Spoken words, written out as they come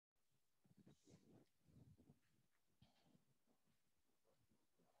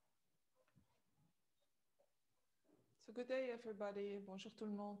So good day, everybody. Bonjour tout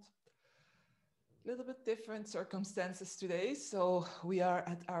le monde. A little bit different circumstances today. So we are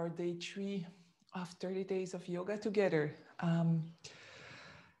at our day 3 of 30 days of yoga together.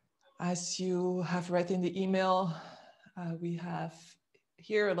 As you have read in the email, we have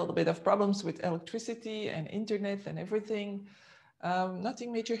here a little bit of problems with electricity and internet and everything.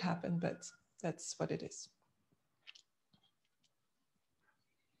 Nothing major happened, but that's what it is.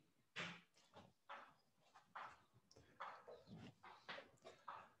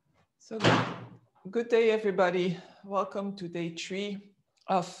 So good day, everybody. Welcome to day 3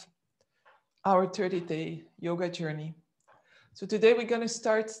 of our 30-day yoga journey. So today we're going to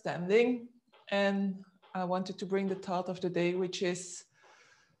start standing, and I wanted to bring the thought of the day, which is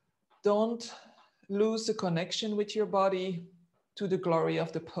don't lose the connection with your body to the glory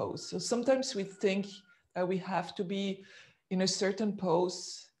of the pose. So sometimes we think that we have to be in a certain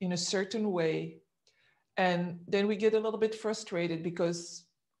pose, in a certain way, and then we get a little bit frustrated because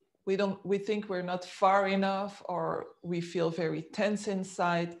we think we're not far enough, or we feel very tense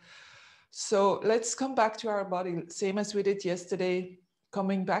inside. So let's come back to our body, same as we did yesterday,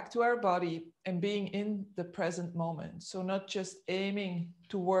 coming back to our body and being in the present moment. So not just aiming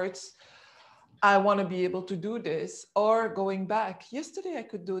towards, I want to be able to do this, or going back, yesterday I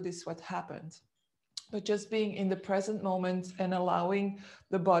could do this, what happened? But just being in the present moment and allowing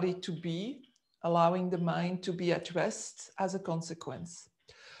the body to be, allowing the mind to be at rest as a consequence.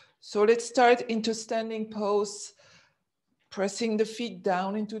 So let's start into standing pose, pressing the feet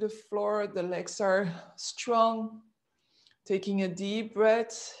down into the floor. The legs are strong, taking a deep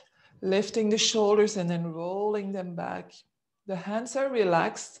breath, lifting the shoulders and then rolling them back. The hands are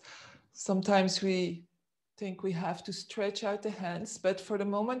relaxed. Sometimes we think we have to stretch out the hands, but for the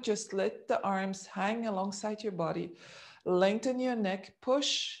moment, just let the arms hang alongside your body. Lengthen your neck,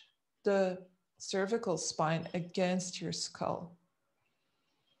 push the cervical spine against your skull.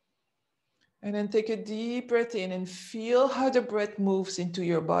 And then take a deep breath in and feel how the breath moves into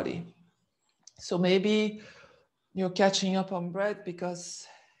your body. So maybe you're catching up on breath because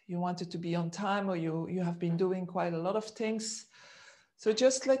you wanted to be on time, or you have been doing quite a lot of things. So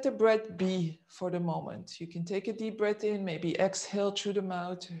just let the breath be for the moment. You can take a deep breath in, maybe exhale through the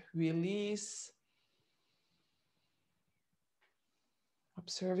mouth, release.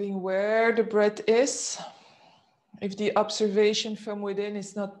 Observing where the breath is. If the observation from within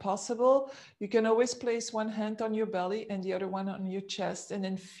is not possible, you can always place one hand on your belly and the other one on your chest, and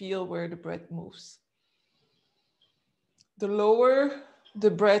then feel where the breath moves. The lower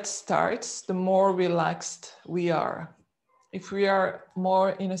the breath starts, the more relaxed we are. If we are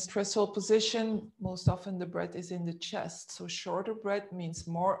more in a stressful position, most often the breath is in the chest. So shorter breath means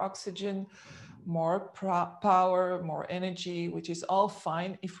more oxygen, more power, more energy, which is all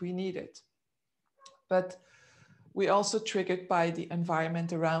fine if we need it. But we're also triggered by the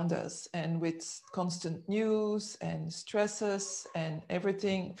environment around us, and with constant news and stresses and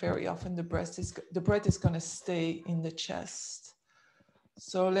everything, very often the breath is going to stay in the chest.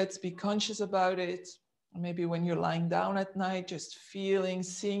 So let's be conscious about it. Maybe when you're lying down at night, just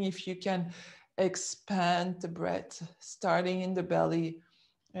seeing if you can expand the breath, starting in the belly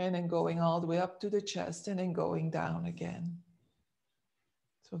and then going all the way up to the chest and then going down again.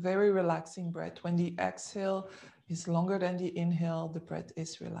 So very relaxing breath. When the exhale is longer than the inhale, the breath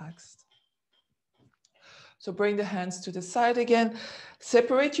is relaxed. So bring the hands to the side again.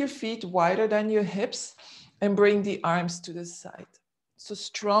 Separate your feet wider than your hips and bring the arms to the side. So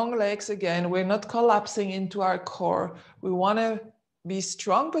strong legs again. We're not collapsing into our core. We want to be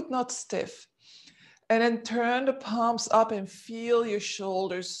strong but not stiff. And then turn the palms up and feel your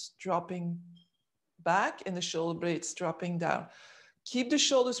shoulders dropping back and the shoulder blades dropping down. Keep the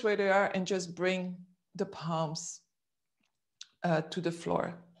shoulders where they are and just bring the palms to the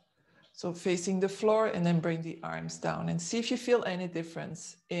floor. So facing the floor, and then bring the arms down and see if you feel any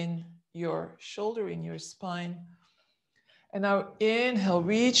difference in your shoulder, in your spine. And now inhale,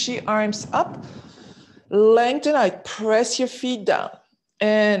 reach the arms up, lengthen out, press your feet down,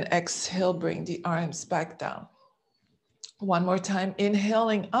 and exhale, bring the arms back down. One more time,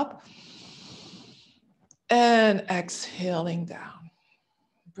 inhaling up and exhaling down.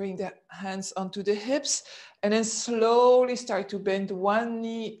 Bring the hands onto the hips and then slowly start to bend one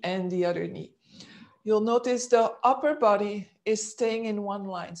knee and the other knee. You'll notice the upper body is staying in one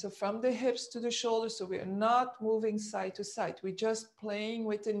line. So from the hips to the shoulders, so we're not moving side to side. We're just playing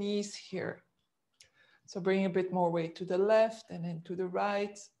with the knees here. So bring a bit more weight to the left and then to the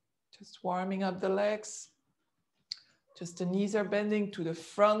right, just warming up the legs. Just the knees are bending to the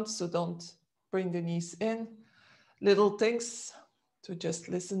front, so don't bring the knees in. Little things to just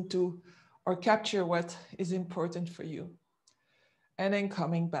listen to or capture what is important for you. And then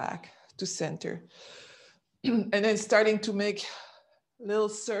coming back to center. And then starting to make little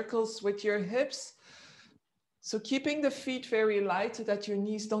circles with your hips. So keeping the feet very light so that your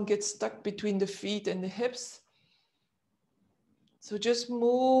knees don't get stuck between the feet and the hips. So just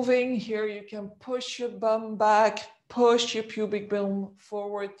moving here, you can push your bum back, push your pubic bone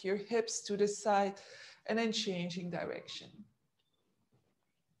forward, your hips to the side, and then changing direction.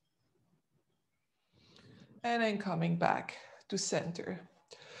 And then coming back to center.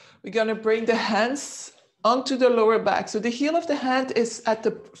 We're gonna bring the hands onto the lower back. So the heel of the hand is at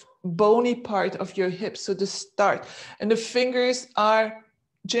the bony part of your hip, so the start. And the fingers are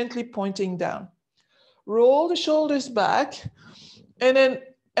gently pointing down. Roll the shoulders back and then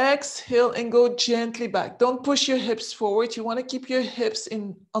exhale and go gently back. Don't push your hips forward. You wanna keep your hips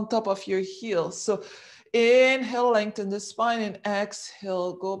on top of your heels. So inhale, lengthen the spine, and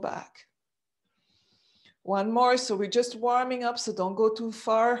exhale, go back. One more, so we're just warming up, so don't go too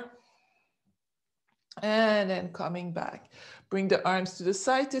far. And then coming back. Bring the arms to the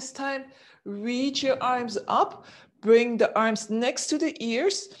side this time. Reach your arms up. Bring the arms next to the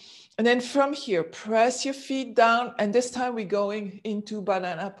ears. And then from here, press your feet down. And this time we're going into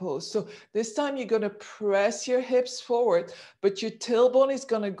banana pose. So this time you're gonna press your hips forward, but your tailbone is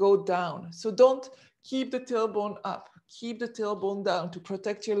gonna go down. So don't keep the tailbone up. Keep the tailbone down to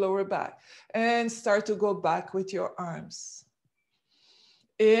protect your lower back. And start to go back with your arms.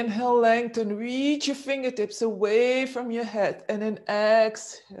 Inhale, lengthen, reach your fingertips away from your head. And then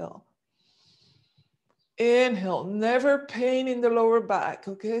exhale. Inhale, never pain in the lower back,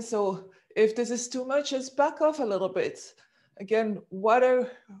 okay? So if this is too much, just back off a little bit. Again,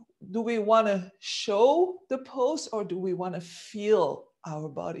 do we wanna show the pose or do we wanna feel our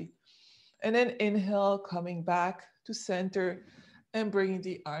body? And then inhale, coming back to center and bringing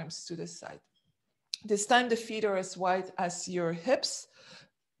the arms to the side. This time the feet are as wide as your hips.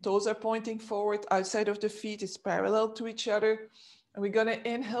 Toes are pointing forward, outside of the feet is parallel to each other. And we're gonna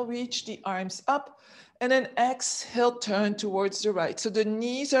inhale, reach the arms up, and then exhale, turn towards the right. So the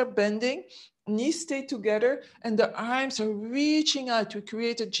knees are bending, knees stay together, and the arms are reaching out to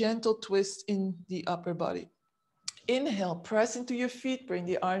create a gentle twist in the upper body. Inhale, press into your feet, bring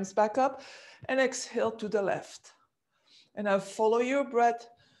the arms back up, and exhale to the left. And now follow your breath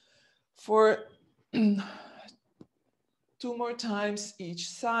for 2 more times each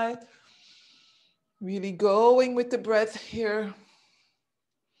side. Really going with the breath here.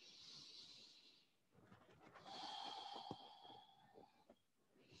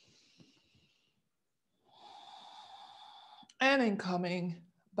 And then coming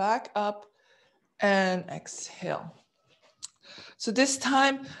back up and exhale. So this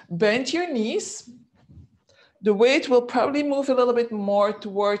time, bend your knees. The weight will probably move a little bit more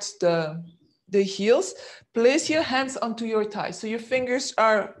towards the heels. Place your hands onto your thighs. So your fingers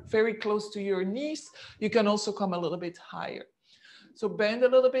are very close to your knees. You can also come a little bit higher. So bend a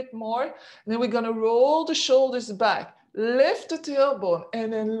little bit more. And then we're gonna roll the shoulders back. Lift the tailbone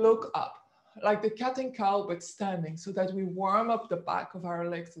and then look up. Like the cat and cow, but standing, so that we warm up the back of our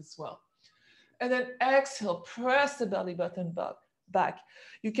legs as well. And then exhale, press the belly button back.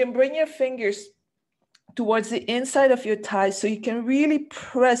 You can bring your fingers towards the inside of your thighs, so you can really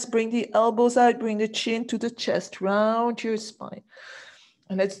press, bring the elbows out, bring the chin to the chest, round your spine.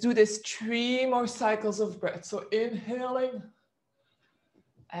 And let's do this 3 more cycles of breath. So inhaling,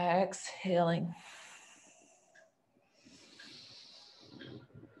 exhaling.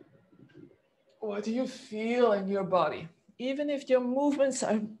 What do you feel in your body? Even if your movements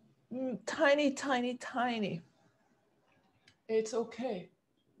are tiny, tiny, tiny, it's okay.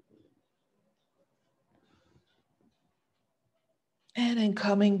 And then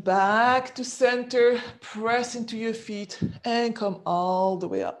coming back to center, press into your feet and come all the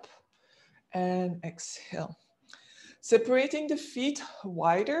way up. And exhale. Separating the feet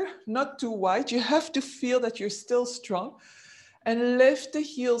wider, not too wide. You have to feel that you're still strong. And lift the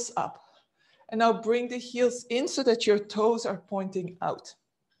heels up. And now bring the heels in so that your toes are pointing out.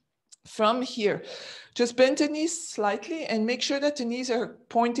 From here, just bend the knees slightly and make sure that the knees are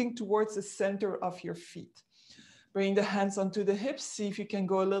pointing towards the center of your feet. Bring the hands onto the hips. See if you can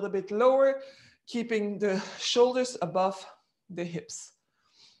go a little bit lower, keeping the shoulders above the hips.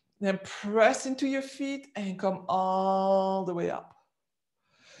 Then press into your feet and come all the way up.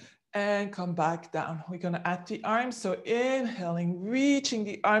 And come back down. We're gonna add the arms. So inhaling, reaching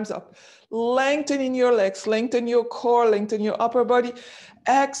the arms up, lengthening your legs, lengthen your core, lengthen your upper body.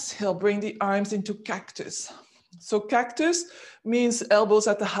 Exhale, bring the arms into cactus. So cactus means elbows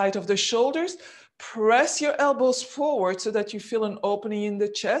at the height of the shoulders. Press your elbows forward so that you feel an opening in the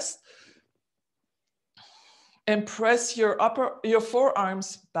chest. and press your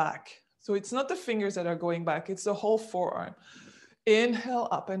forearms back. So it's not the fingers that are going back, it's the whole forearm. Inhale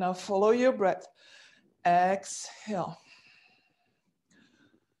up, and now follow your breath. Exhale.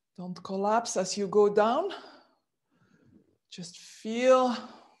 Don't collapse as you go down. Just feel.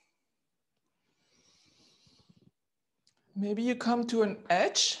 Maybe you come to an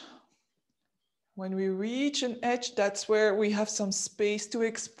edge. When we reach an edge, that's where we have some space to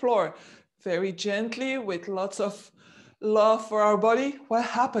explore. Very gently, with lots of love for our body. What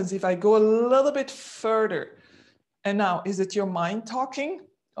happens if I go a little bit further? And now, is it your mind talking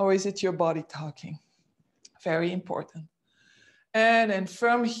or is it your body talking? Very important. And then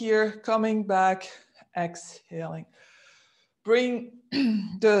from here, coming back, exhaling. Bring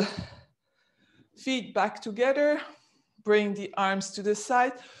the feet back together. Bring the arms to the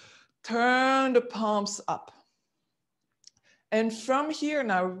side. Turn the palms up. And from here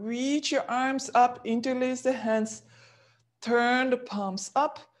now, reach your arms up, interlace the hands, turn the palms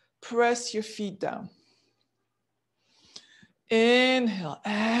up, press your feet down. Inhale,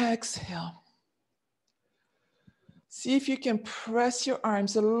 exhale. See if you can press your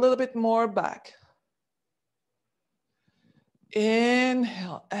arms a little bit more back.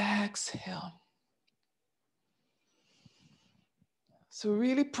 Inhale, exhale. So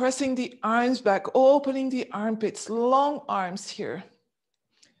really pressing the arms back, opening the armpits, long arms here.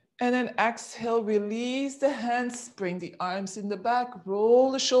 And then exhale, release the hands, bring the arms in the back,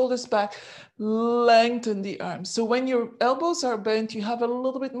 roll the shoulders back, lengthen the arms. So when your elbows are bent, you have a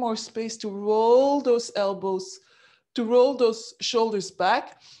little bit more space to roll those elbows, to roll those shoulders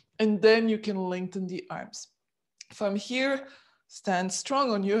back, and then you can lengthen the arms. From here, stand strong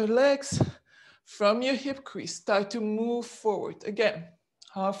on your legs. From your hip crease, start to move forward. Again,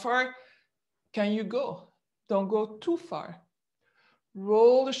 how far can you go? Don't go too far.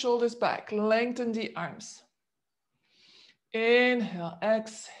 Roll the shoulders back, lengthen the arms. Inhale,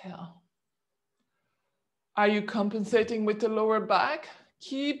 exhale. Are you compensating with the lower back?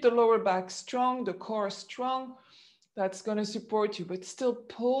 Keep the lower back strong, the core strong. That's going to support you, but still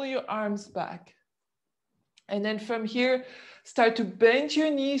pull your arms back. And then from here, start to bend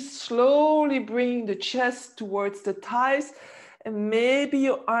your knees, slowly bring the chest towards the thighs. And maybe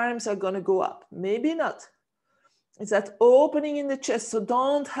your arms are going to go up, maybe not. It's that opening in the chest, so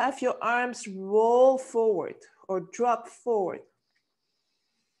don't have your arms roll forward or drop forward.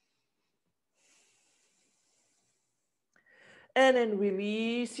 And then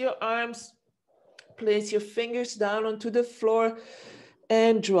release your arms, place your fingers down onto the floor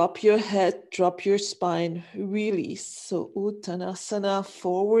and drop your head, drop your spine, release. So Uttanasana,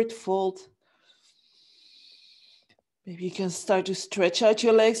 forward fold. Maybe you can start to stretch out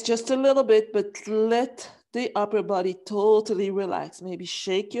your legs just a little bit, but let the upper body totally relax. Maybe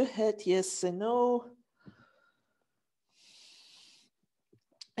shake your head, yes and no.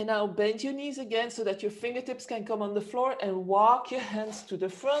 And now bend your knees again so that your fingertips can come on the floor, and walk your hands to the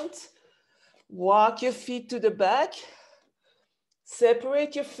front. Walk your feet to the back.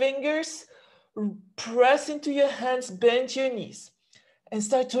 Separate your fingers. Press into your hands, bend your knees. And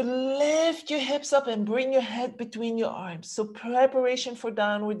start to lift your hips up and bring your head between your arms. So preparation for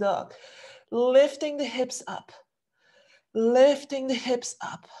downward dog. Lifting the hips up. Lifting the hips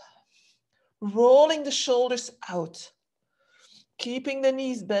up. Rolling the shoulders out. Keeping the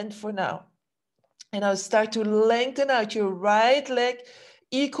knees bent for now. And now start to lengthen out your right leg,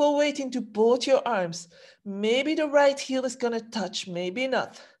 equal weight into both your arms. Maybe the right heel is going to touch, maybe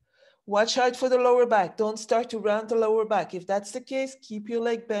not. Watch out for the lower back. Don't start to round the lower back. If that's the case, keep your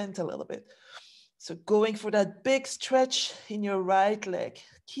leg bent a little bit. So going for that big stretch in your right leg.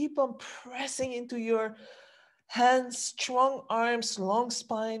 Keep on pressing into your hands, strong arms, long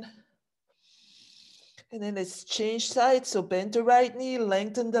spine. And then let's change sides. So bend the right knee,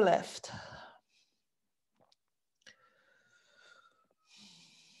 lengthen the left.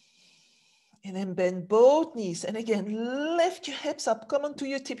 And then bend both knees. And again, lift your hips up. Come onto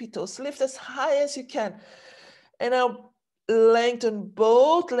your tippy toes. Lift as high as you can. And now lengthen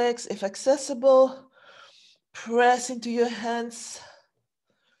both legs if accessible. Press into your hands.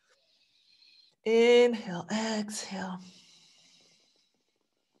 Inhale, exhale.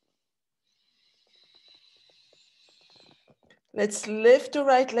 Let's lift the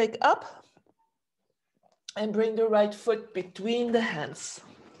right leg up and bring the right foot between the hands.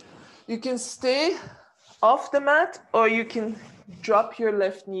 You can stay off the mat or you can drop your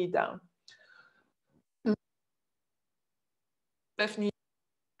left knee down. Left knee,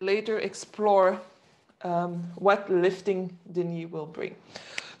 later explore what lifting the knee will bring.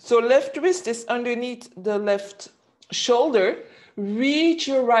 So left wrist is underneath the left shoulder. Reach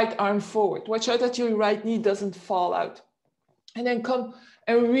your right arm forward. Watch out that your right knee doesn't fall out. And then come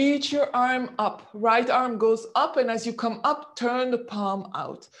and reach your arm up. Right arm goes up, and as you come up, turn the palm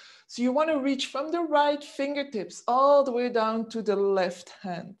out. So you want to reach from the right fingertips all the way down to the left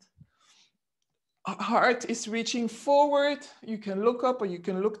hand. Heart is reaching forward. You can look up or you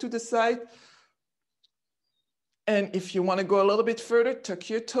can look to the side. And if you want to go a little bit further, tuck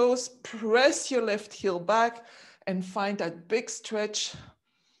your toes, press your left heel back, and find that big stretch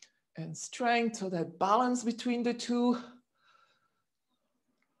and strength, so that balance between the two.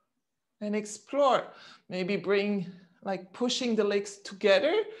 And explore. Maybe bring, like pushing the legs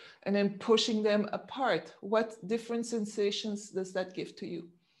together and then pushing them apart. What different sensations does that give to you?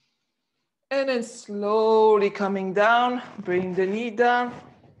 And then slowly coming down, bring the knee down,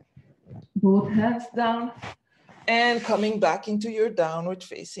 both hands down, and coming back into your downward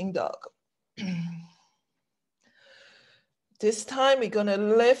facing dog. This time we're gonna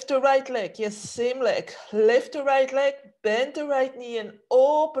lift the right leg. Yes, same leg. Lift the right leg, bend the right knee, and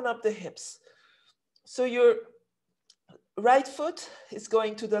open up the hips. So your right foot is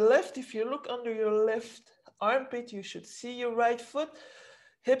going to the left. If you look under your left armpit, you should see your right foot.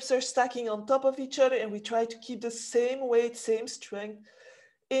 Hips are stacking on top of each other, and we try to keep the same weight, same strength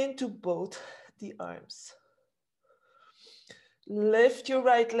into both the arms. Lift your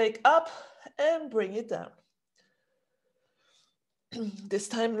right leg up and bring it down. This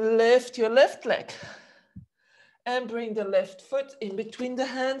time, lift your left leg and bring the left foot in between the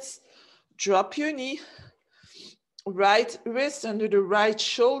hands. Drop your knee, right wrist under the right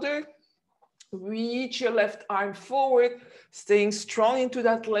shoulder. Reach your left arm forward, staying strong into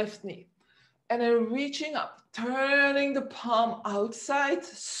that left knee. And then reaching up, turning the palm outside,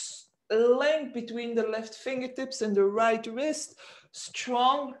 length between the left fingertips and the right wrist,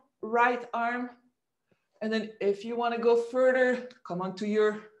 strong right arm. And then if you want to go further, come onto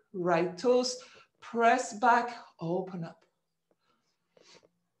your right toes, press back, open up.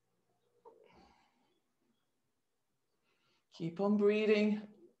 Keep on breathing.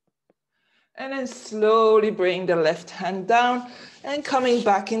 And then slowly bring the left hand down and coming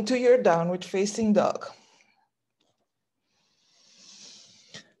back into your downward facing dog.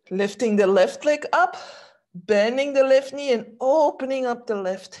 Lifting the left leg up, bending the left knee and opening up the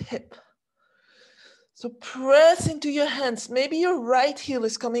left hip. So press into your hands. Maybe your right heel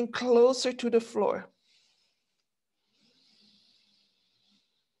is coming closer to the floor.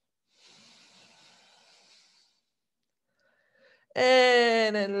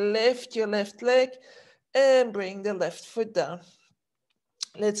 And then lift your left leg and bring the left foot down.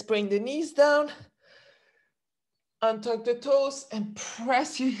 Let's bring the knees down. Untuck the toes and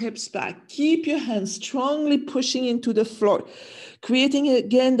press your hips back. Keep your hands strongly pushing into the floor, creating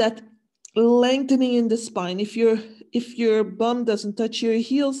again that lengthening in the spine. If your bum doesn't touch your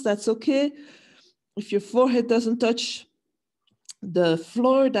heels, that's okay. If your forehead doesn't touch the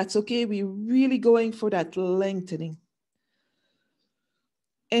floor, that's okay. We're really going for that lengthening.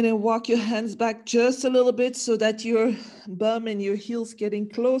 And then walk your hands back just a little bit so that your bum and your heels getting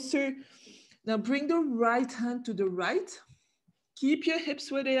closer. Now bring the right hand to the right. Keep your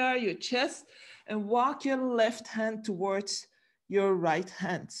hips where they are, your chest, and walk your left hand towards your right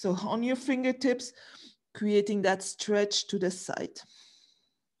hand. So on your fingertips, creating that stretch to the side.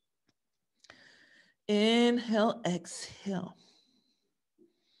 Inhale, exhale.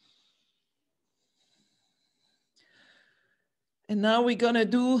 And now we're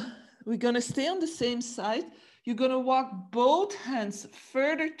gonna stay on the same side. You're gonna walk both hands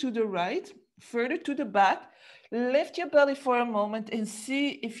further to the right, further to the back. Lift your belly for a moment and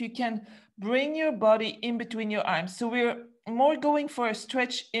see if you can bring your body in between your arms. So we're more going for a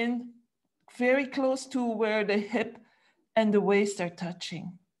stretch in very close to where the hip and the waist are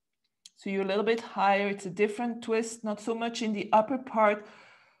touching. So you're a little bit higher. It's a different twist, not so much in the upper part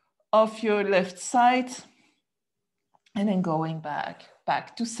of your left side. And then going back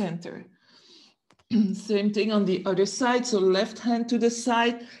to center. Same thing on the other side. So left hand to the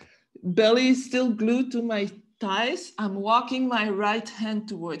side, belly is still glued to my thighs. I'm walking my right hand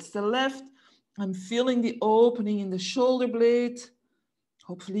towards the left. I'm feeling the opening in the shoulder blade.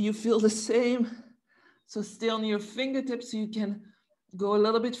 Hopefully you feel the same. So stay on your fingertips so you can go a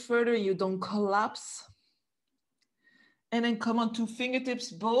little bit further and you don't collapse. And then come on to fingertips,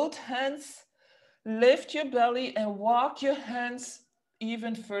 both hands. Lift your belly and walk your hands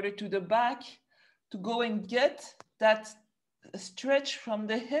even further to the back to go and get that stretch from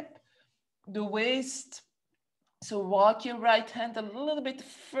the hip, the waist. So walk your right hand a little bit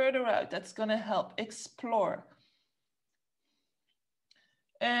further out. That's gonna help explore.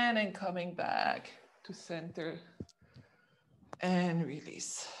 And then coming back to center. and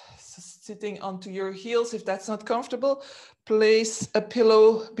release. So sitting onto your heels, if that's not comfortable, place a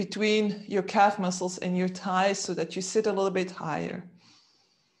pillow between your calf muscles and your thighs so that you sit a little bit higher.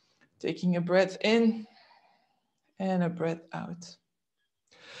 Taking a breath in and a breath out.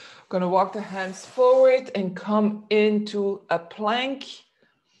 Gonna walk the hands forward and come into a plank.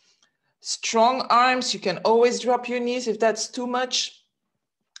 Strong arms, you can always drop your knees if that's too much.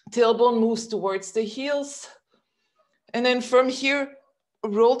 Tailbone moves towards the heels. And then from here,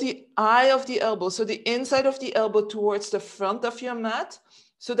 roll the eye of the elbow, so the inside of the elbow towards the front of your mat,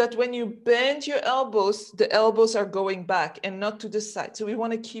 so that when you bend your elbows, the elbows are going back and not to the side. So we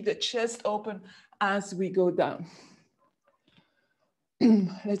want to keep the chest open as we go down.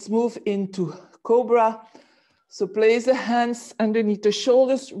 Let's move into Cobra. So place the hands underneath the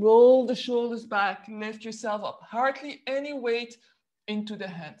shoulders, roll the shoulders back, lift yourself up. Hardly any weight into the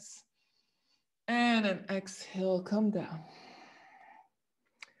hands. And then exhale, come down.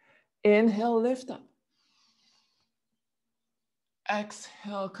 Inhale, lift up.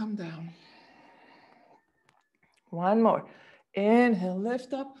 Exhale, come down. One more. Inhale,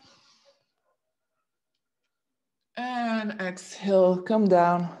 lift up. And exhale, come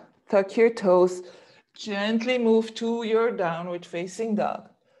down. Tuck your toes. Gently move to your downward facing dog.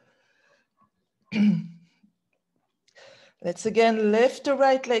 Let's again lift the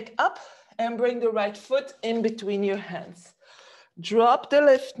right leg up and bring the right foot in between your hands. Drop the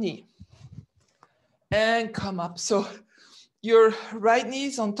left knee and come up. So your right knee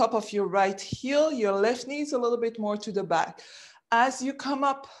is on top of your right heel. Your left knee is a little bit more to the back. As you come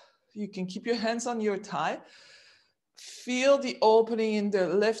up, you can keep your hands on your thigh. Feel the opening in the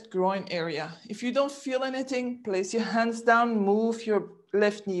left groin area. If you don't feel anything, place your hands down, move your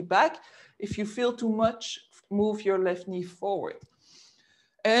left knee back. If you feel too much, move your left knee forward.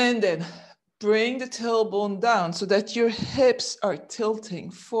 And then bring the tailbone down so that your hips are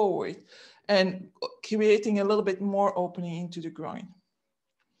tilting forward and creating a little bit more opening into the groin.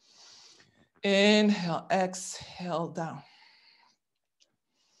 Inhale, exhale, down.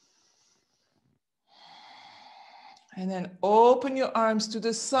 And then open your arms to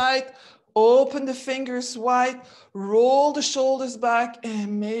the side, open the fingers wide, roll the shoulders back,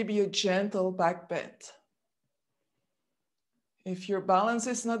 and maybe a gentle back bend. If your balance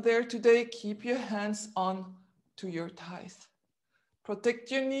is not there today, keep your hands on to your thighs.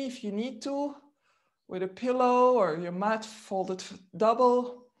 Protect your knee if you need to, with a pillow or your mat folded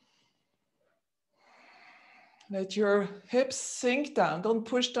double. Let your hips sink down. Don't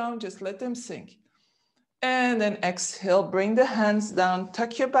push down, just let them sink. And then exhale, bring the hands down,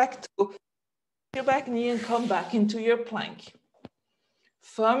 tuck your back toe, your back knee, and come back into your plank.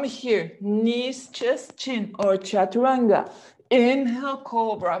 From here, knees, chest, chin, or chaturanga. Inhale,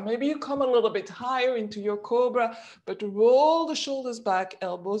 cobra. Maybe you come a little bit higher into your cobra, but roll the shoulders back,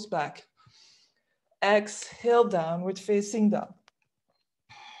 elbows back. Exhale, downward facing dog.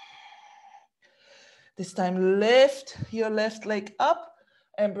 This time, lift your left leg up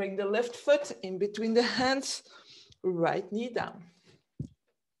and bring the left foot in between the hands, right knee down.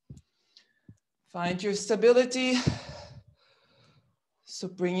 Find your stability. So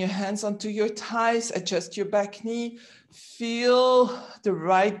bring your hands onto your thighs, adjust your back knee, feel the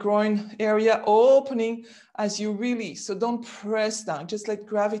right groin area opening as you release. So don't press down, just let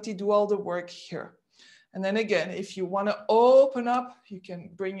gravity do all the work here. And then again, if you want to open up, you can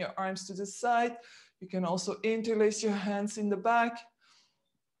bring your arms to the side. You can also interlace your hands in the back,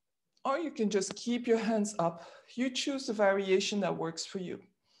 or you can just keep your hands up. You choose the variation that works for you.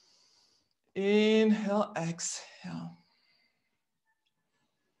 Inhale, exhale.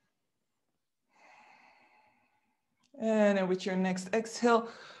 And then with your next exhale,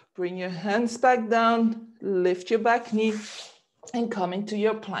 bring your hands back down, lift your back knee, and come into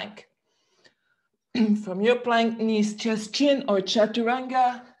your plank. From your plank, knees, chest, chin, or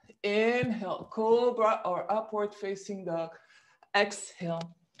chaturanga. Inhale, cobra or upward facing dog.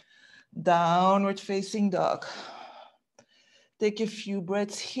 Exhale, downward facing dog. Take a few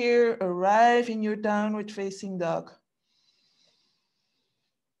breaths here, arrive in your downward facing dog.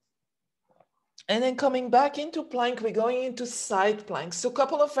 And then coming back into plank, we're going into side plank. So a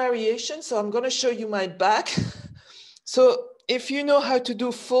couple of variations. So I'm going to show you my back. So if you know how to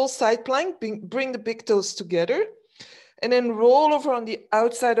do full side plank, bring the big toes together and then roll over on the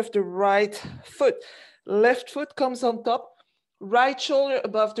outside of the right foot. Left foot comes on top, right shoulder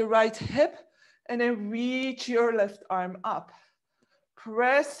above the right hip, and then reach your left arm up.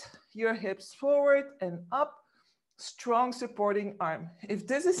 Press your hips forward and up, strong supporting arm. If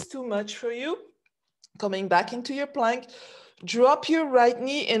this is too much for you, coming back into your plank, Drop your right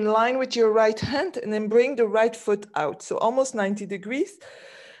knee in line with your right hand and then bring the right foot out. So almost 90 degrees.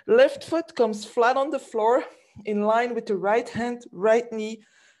 Left foot comes flat on the floor in line with the right hand, right knee,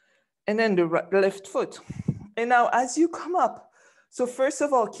 and then the left foot. And now as you come up, so first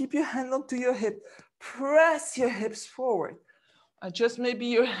of all, keep your hand onto your hip, press your hips forward. Adjust maybe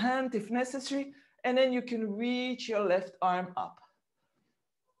your hand if necessary, and then you can reach your left arm up.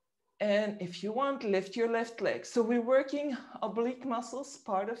 And if you want, lift your left leg. So we're working oblique muscles,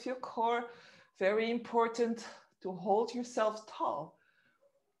 part of your core, very important to hold yourself tall.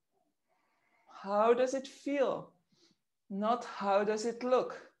 How does it feel? Not how does it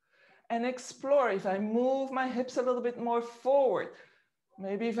look? And explore. If I move my hips a little bit more forward,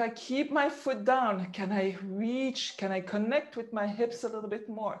 maybe if I keep my foot down, can I reach, can I connect with my hips a little bit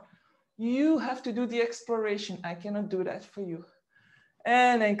more? You have to do the exploration. I cannot do that for you.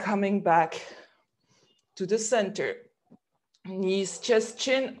 And then coming back to the center. Knees, chest,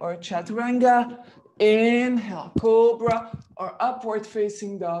 chin, or chaturanga. Inhale, cobra, or upward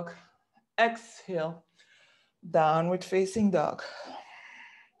facing dog. Exhale, downward facing dog.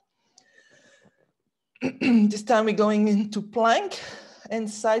 This time we're going into plank and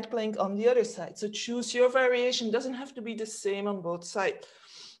side plank on the other side. So choose your variation. Doesn't have to be the same on both sides.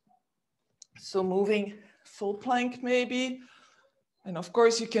 So moving full plank maybe. And of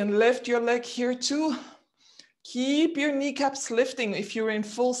course you can lift your leg here too. Keep your kneecaps lifting if you're in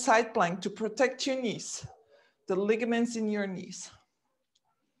full side plank to protect your knees, the ligaments in your knees.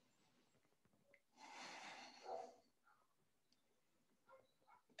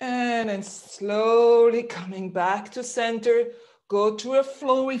 And then slowly coming back to center. Go to a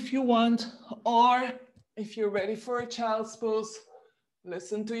flow if you want, or if you're ready for a child's pose,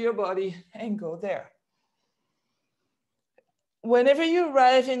 listen to your body and go there. Whenever you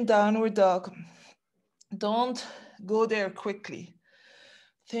arrive in downward dog, don't go there quickly.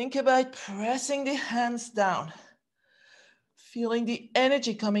 Think about pressing the hands down, feeling the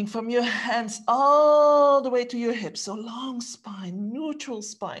energy coming from your hands all the way to your hips. So long spine, neutral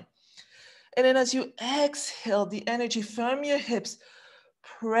spine. And then as you exhale the energy from your hips,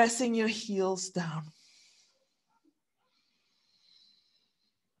 pressing your heels down.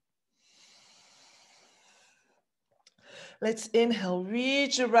 Let's inhale,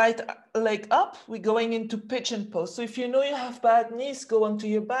 reach the right leg up. We're going into pigeon pose. So if you know you have bad knees, go onto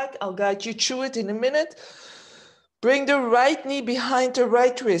your back. I'll guide you through it in a minute. Bring the right knee behind the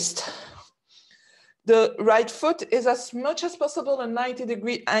right wrist. The right foot is as much as possible a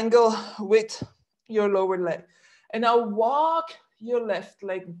 90-degree angle with your lower leg. And now walk your left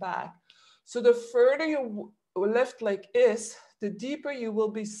leg back. So the further your left leg is, the deeper you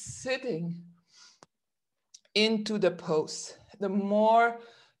will be sitting into the pose, the more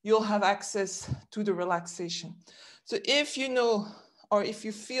you'll have access to the relaxation. So if you know, or if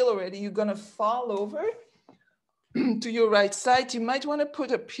you feel already you're gonna fall over to your right side, you might wanna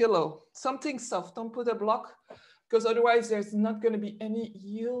put a pillow, something soft, don't put a block, because otherwise there's not gonna be any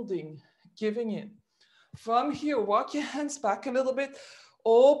yielding, giving in. From here, walk your hands back a little bit,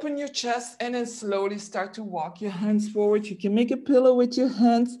 open your chest, and then slowly start to walk your hands forward. You can make a pillow with your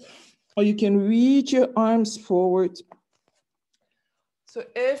hands, or you can reach your arms forward. So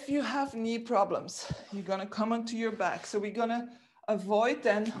if you have knee problems, you're gonna come onto your back. So we're gonna avoid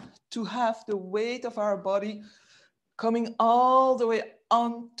then to have the weight of our body coming all the way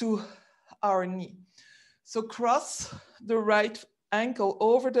onto our knee. So cross the right ankle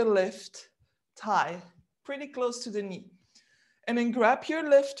over the left thigh, pretty close to the knee. And then grab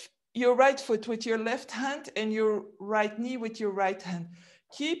your right foot with your left hand and your right knee with your right hand.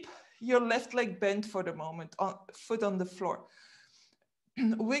 Keep your left leg bent for the moment, foot on the floor.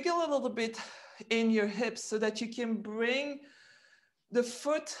 Wiggle a little bit in your hips so that you can bring the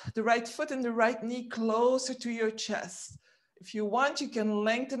right foot and the right knee closer to your chest. If you want, you can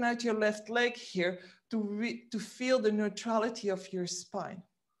lengthen out your left leg here to feel the neutrality of your spine.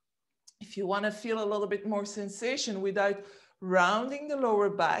 If you want to feel a little bit more sensation without rounding the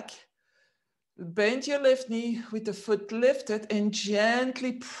lower back, bend your left knee with the foot lifted and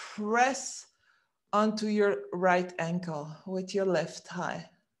gently press onto your right ankle with your left thigh.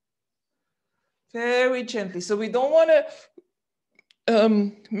 Very gently. So we don't want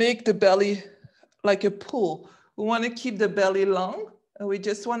to make the belly like a pull. We want to keep the belly long, and we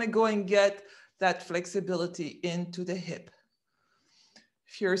just want to go and get that flexibility into the hip.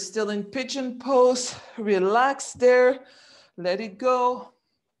 If you're still in pigeon pose, relax there, let it go.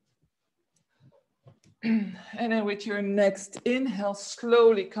 And then with your next inhale,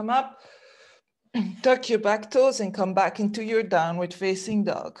 slowly come up, tuck your back toes and come back into your downward facing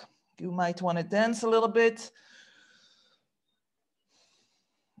dog. You might want to dance a little bit.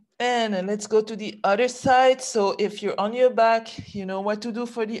 And then let's go to the other side. So if you're on your back, you know what to do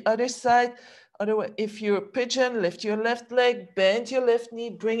for the other side. Otherwise, if you're pigeon, lift your left leg, bend your left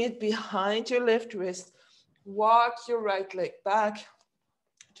knee, bring it behind your left wrist. Walk your right leg back.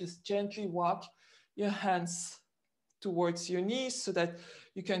 Just gently walk your hands towards your knees so that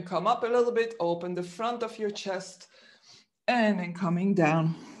you can come up a little bit, open the front of your chest, and then coming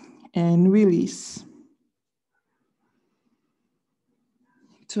down and release.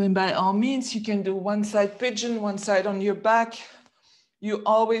 So by all means, you can do one side pigeon, one side on your back. You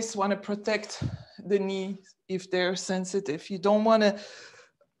always want to protect the knees if they're sensitive. You don't want to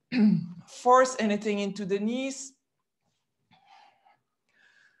force anything into the knees.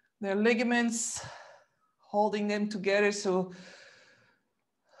 There are ligaments holding them together. So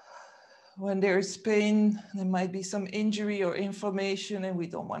when there is pain, there might be some injury or inflammation, and we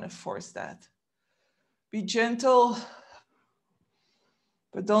don't want to force that. Be gentle,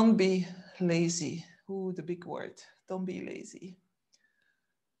 but don't be lazy. Ooh, the big word. Don't be lazy.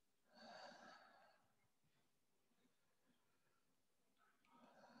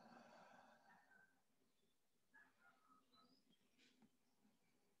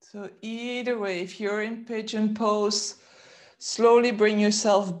 So either way, if you're in pigeon pose, slowly bring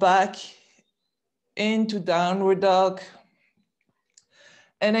yourself back into downward dog.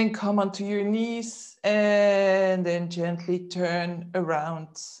 And then come onto your knees and then gently turn around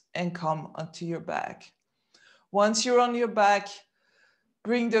and come onto your back. Once you're on your back,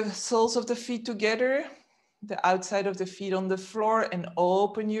 bring the soles of the feet together, the outside of the feet on the floor, and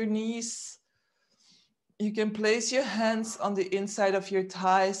open your knees. You can place your hands on the inside of your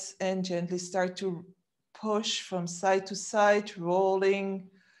thighs and gently start to push from side to side, rolling,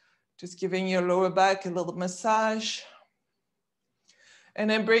 just giving your lower back a little massage. And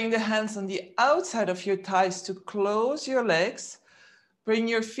then bring the hands on the outside of your thighs to close your legs. Bring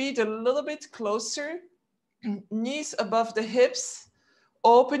your feet a little bit closer, knees above the hips.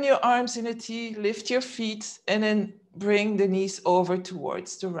 Open your arms in a T, lift your feet, and then bring the knees over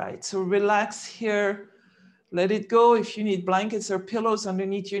towards the right. So relax here. Let it go. If you need blankets or pillows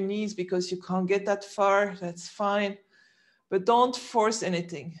underneath your knees because you can't get that far, that's fine. But don't force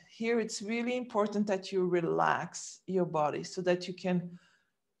anything. Here, it's really important that you relax your body so that you can,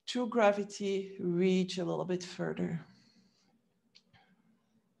 through gravity, reach a little bit further.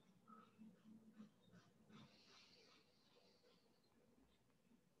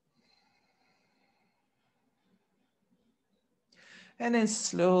 And then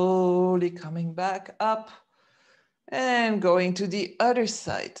slowly coming back up and going to the other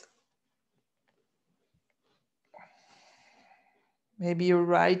side. Maybe your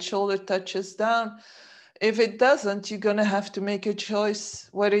right shoulder touches down. If it doesn't, you're gonna have to make a choice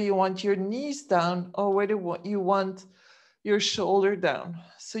whether you want your knees down or whether you want your shoulder down.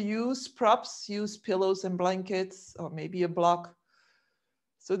 So use props, use pillows and blankets, or maybe a block,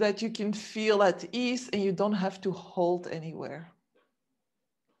 so that you can feel at ease and you don't have to hold anywhere.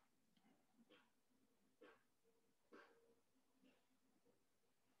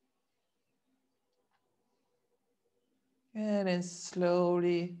 And then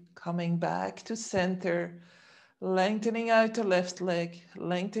slowly coming back to center, lengthening out the left leg,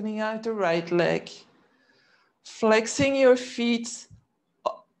 lengthening out the right leg, flexing your feet,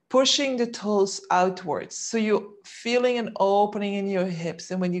 pushing the toes outwards. So you're feeling an opening in your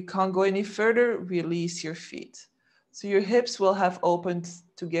hips. And when you can't go any further, release your feet. So your hips will have opened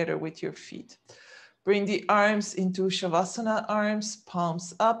together with your feet. Bring the arms into Shavasana arms,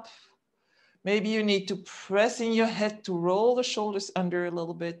 palms up. Maybe you need to press in your head to roll the shoulders under a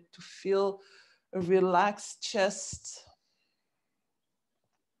little bit to feel a relaxed chest.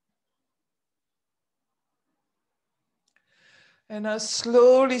 And now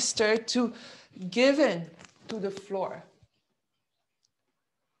slowly start to give in to the floor.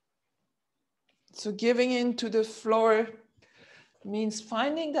 So giving in to the floor means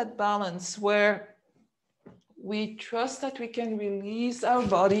finding that balance where we trust that we can release our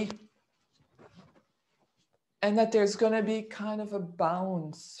body and that there's going to be kind of a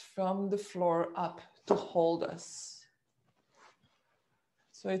bounce from the floor up to hold us.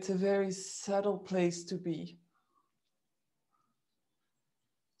 So it's a very subtle place to be.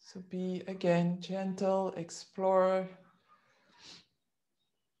 So be again gentle, explore.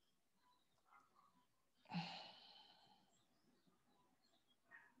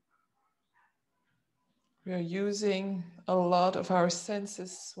 We are using a lot of our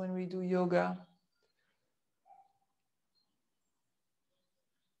senses when we do yoga.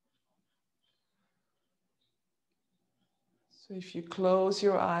 So if you close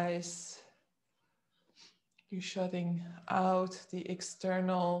your eyes, you're shutting out the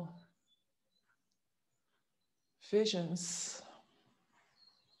external visions,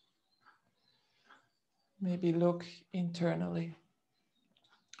 maybe look internally.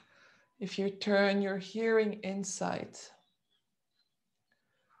 If you turn your hearing inside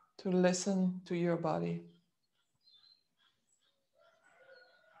to listen to your body,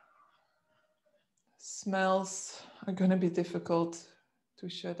 smells are going to be difficult to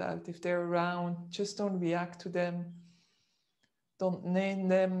shut out. If they're around, just don't react to them. Don't name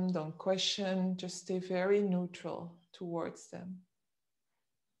them, don't question, just stay very neutral towards them.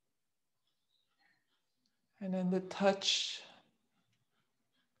 And then the touch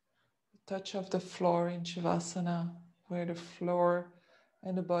of the floor in Shavasana, where the floor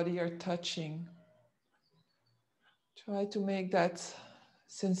and the body are touching. Try to make that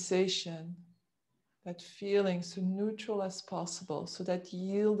sensation, that feeling so neutral as possible, so that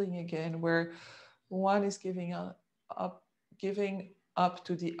yielding again, where one is giving up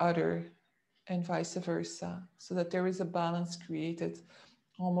to the other and vice versa, so that there is a balance created,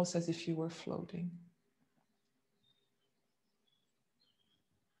 almost as if you were floating.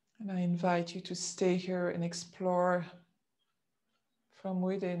 And I invite you to stay here and explore from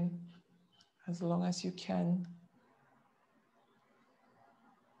within as long as you can.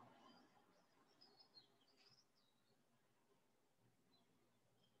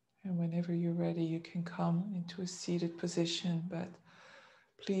 And whenever you're ready, you can come into a seated position, but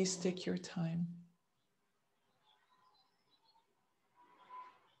please take your time.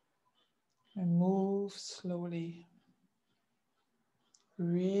 And move slowly,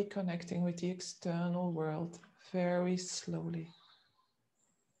 reconnecting with the external world very slowly,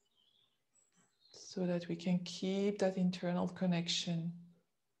 so that we can keep that internal connection,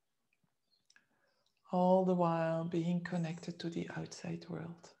 all the while being connected to the outside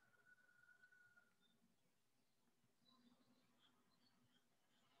world.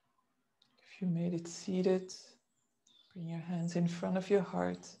 If you made it seated, bring your hands in front of your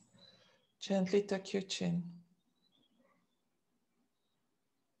heart. Gently tuck your chin.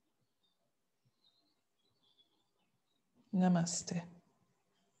 Namaste.